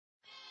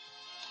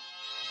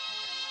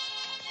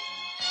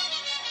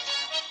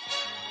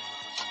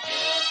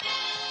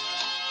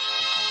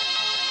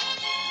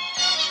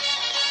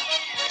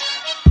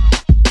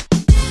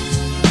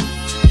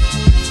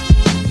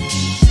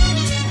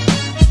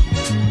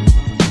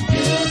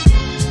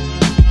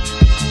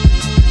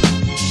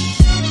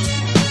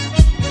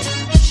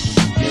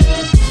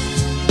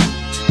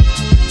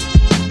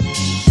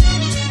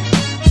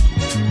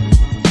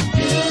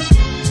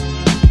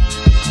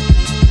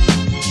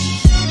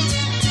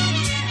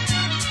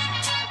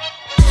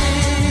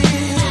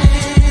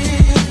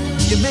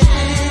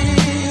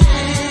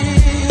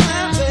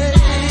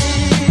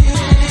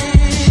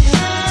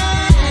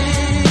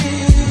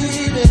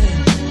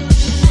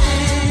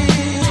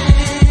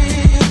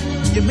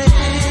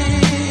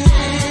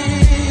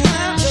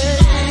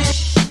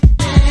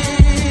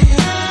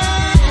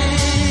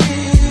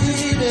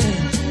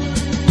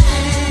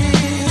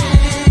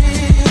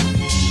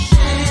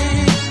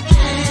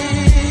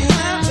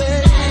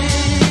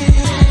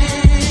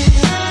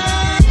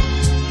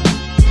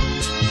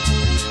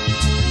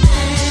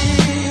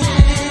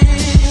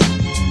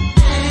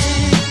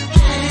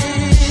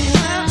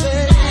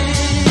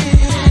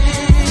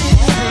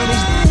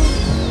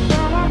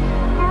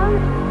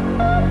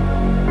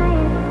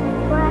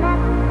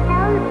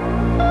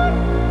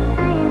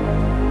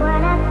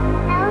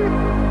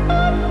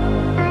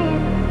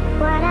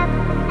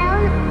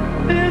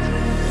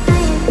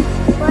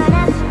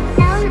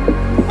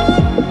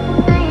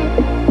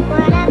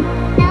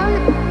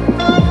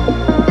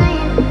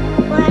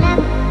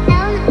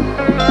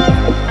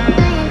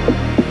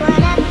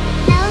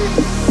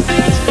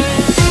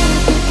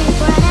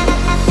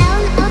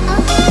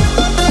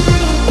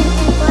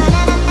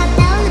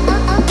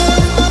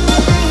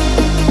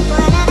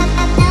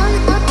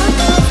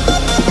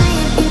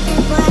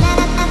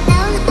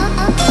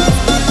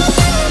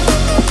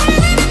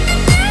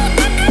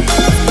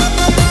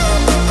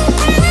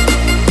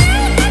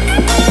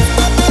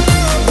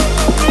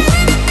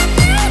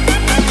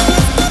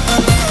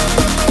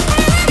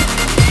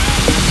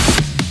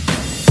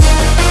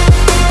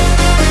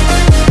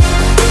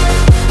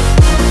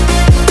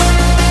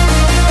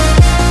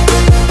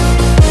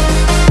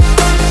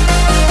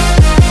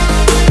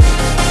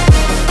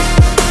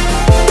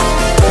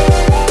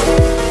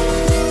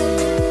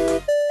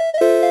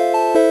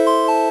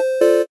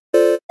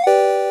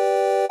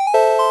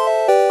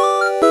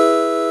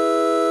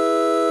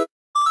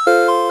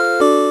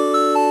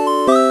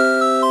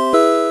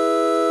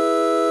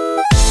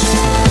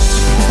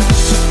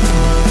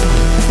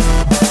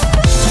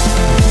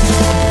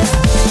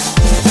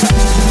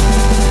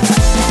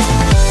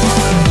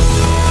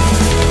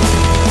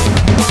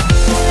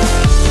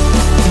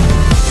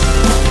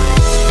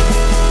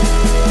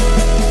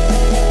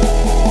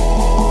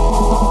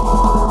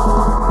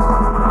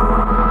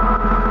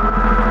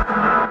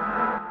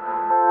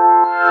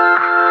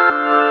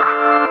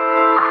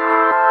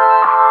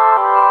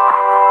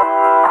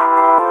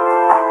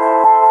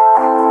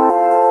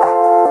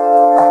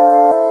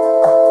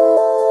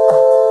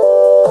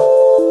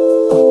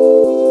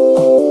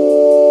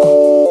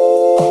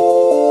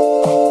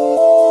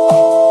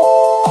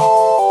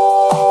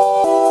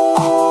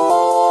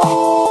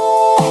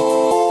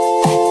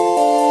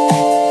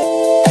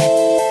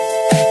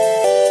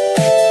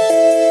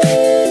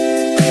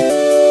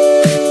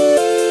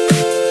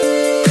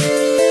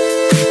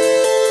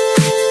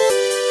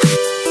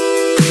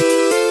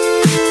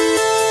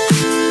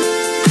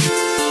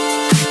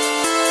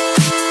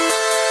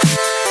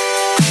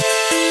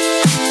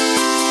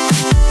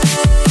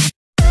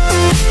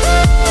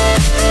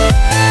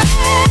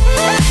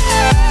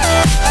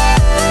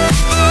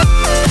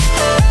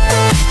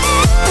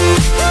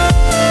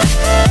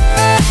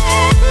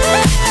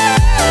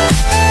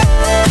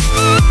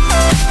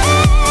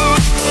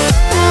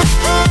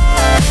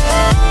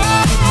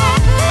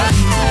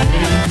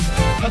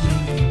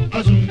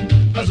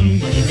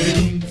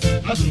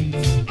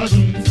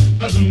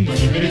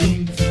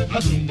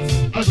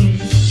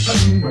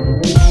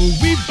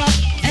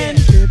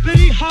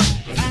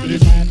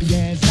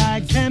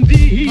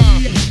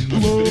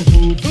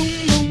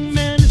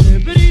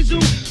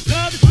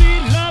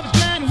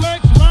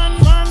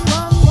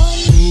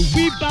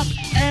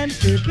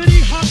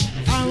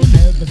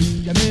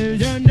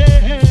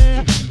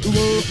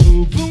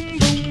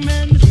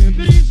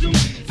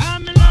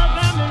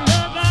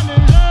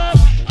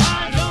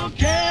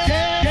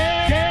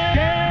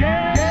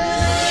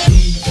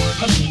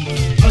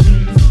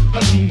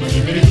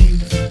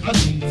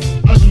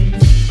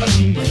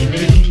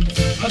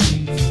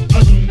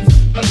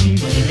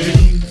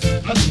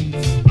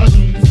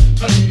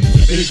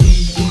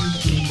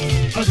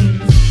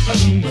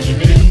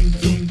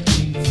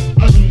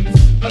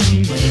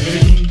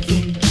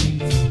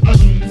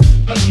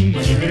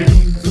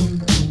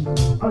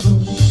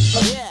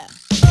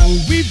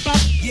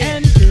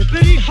and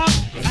hippity hop.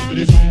 I'm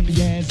as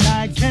happy as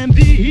I can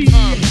be.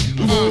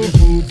 Whoa,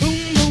 boom,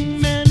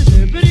 boom, and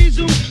hippity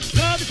zoom.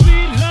 Love is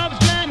sweet, love is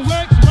grand,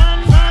 works, run,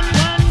 run,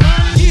 run,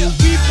 run. Yeah,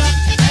 we bop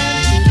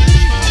and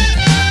hippity hop.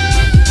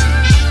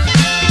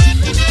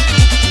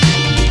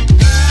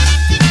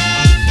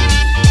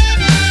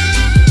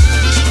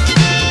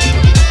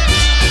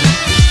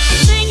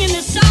 Singing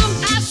this song,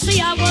 I see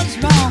I was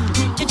wrong.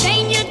 To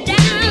chain you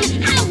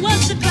down, I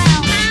was the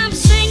clown. I'm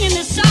singing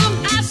this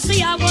song, I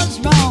see I was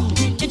wrong.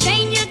 To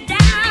chain you down,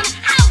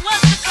 I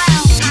was the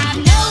clown. I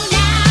know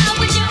now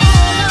what you're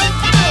all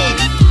about.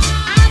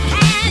 I've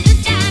had the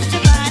time to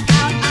find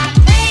out. I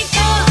pray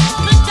for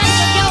the touch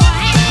of your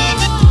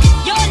hand.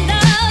 Your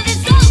love is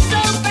so,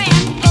 so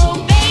grand. Oh,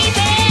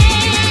 baby.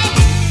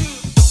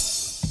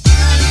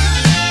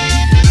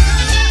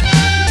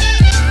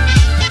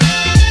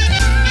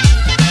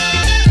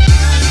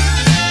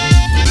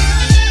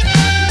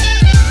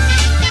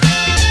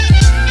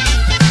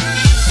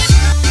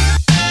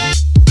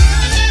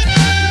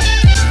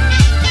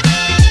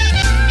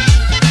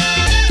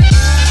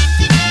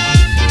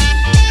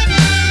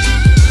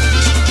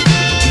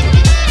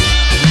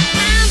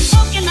 I'm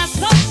smoking my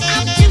smoke,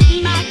 I'm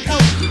shooting my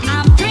coat.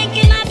 I'm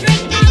drinking my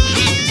drink, I'm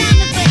heading down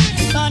the cliff.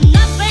 But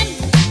nothing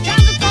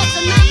comes across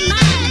in my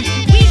mind.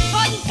 We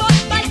fought and fought,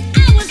 but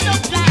I was so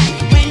blind.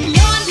 When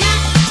you're not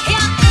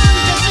here, I'm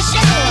just a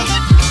show.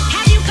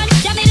 Have you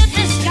condemned me to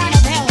this kind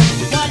of hell?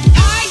 What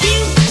are you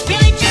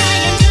really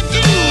trying to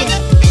do?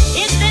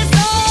 Is this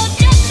all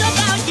just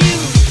about you,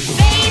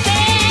 baby?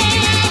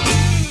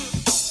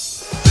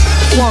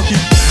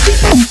 Walking.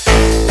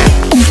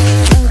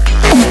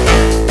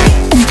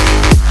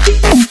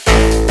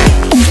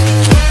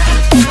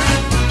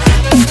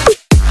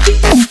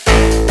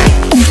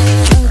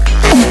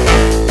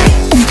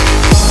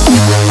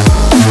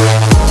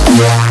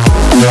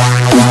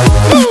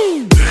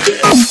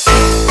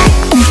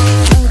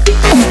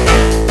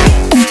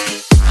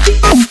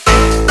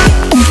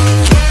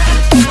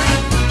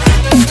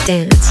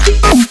 Dance.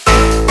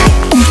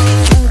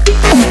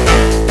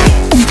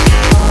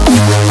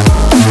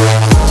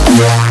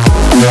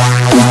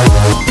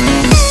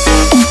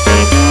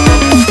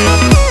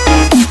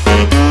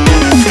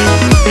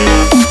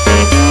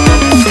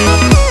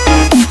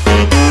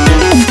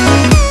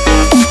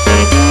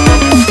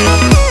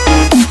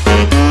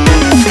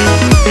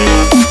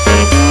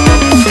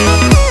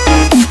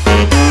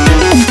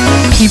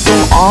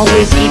 People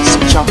always eat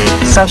some junk,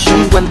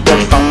 especially when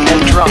they're funk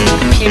and drunk.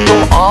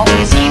 People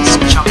always eat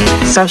some junk,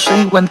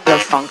 especially when they're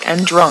funk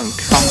and drunk.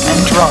 Funk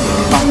and drunk,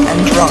 funk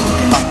and drunk,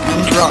 funk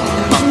and drunk,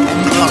 funk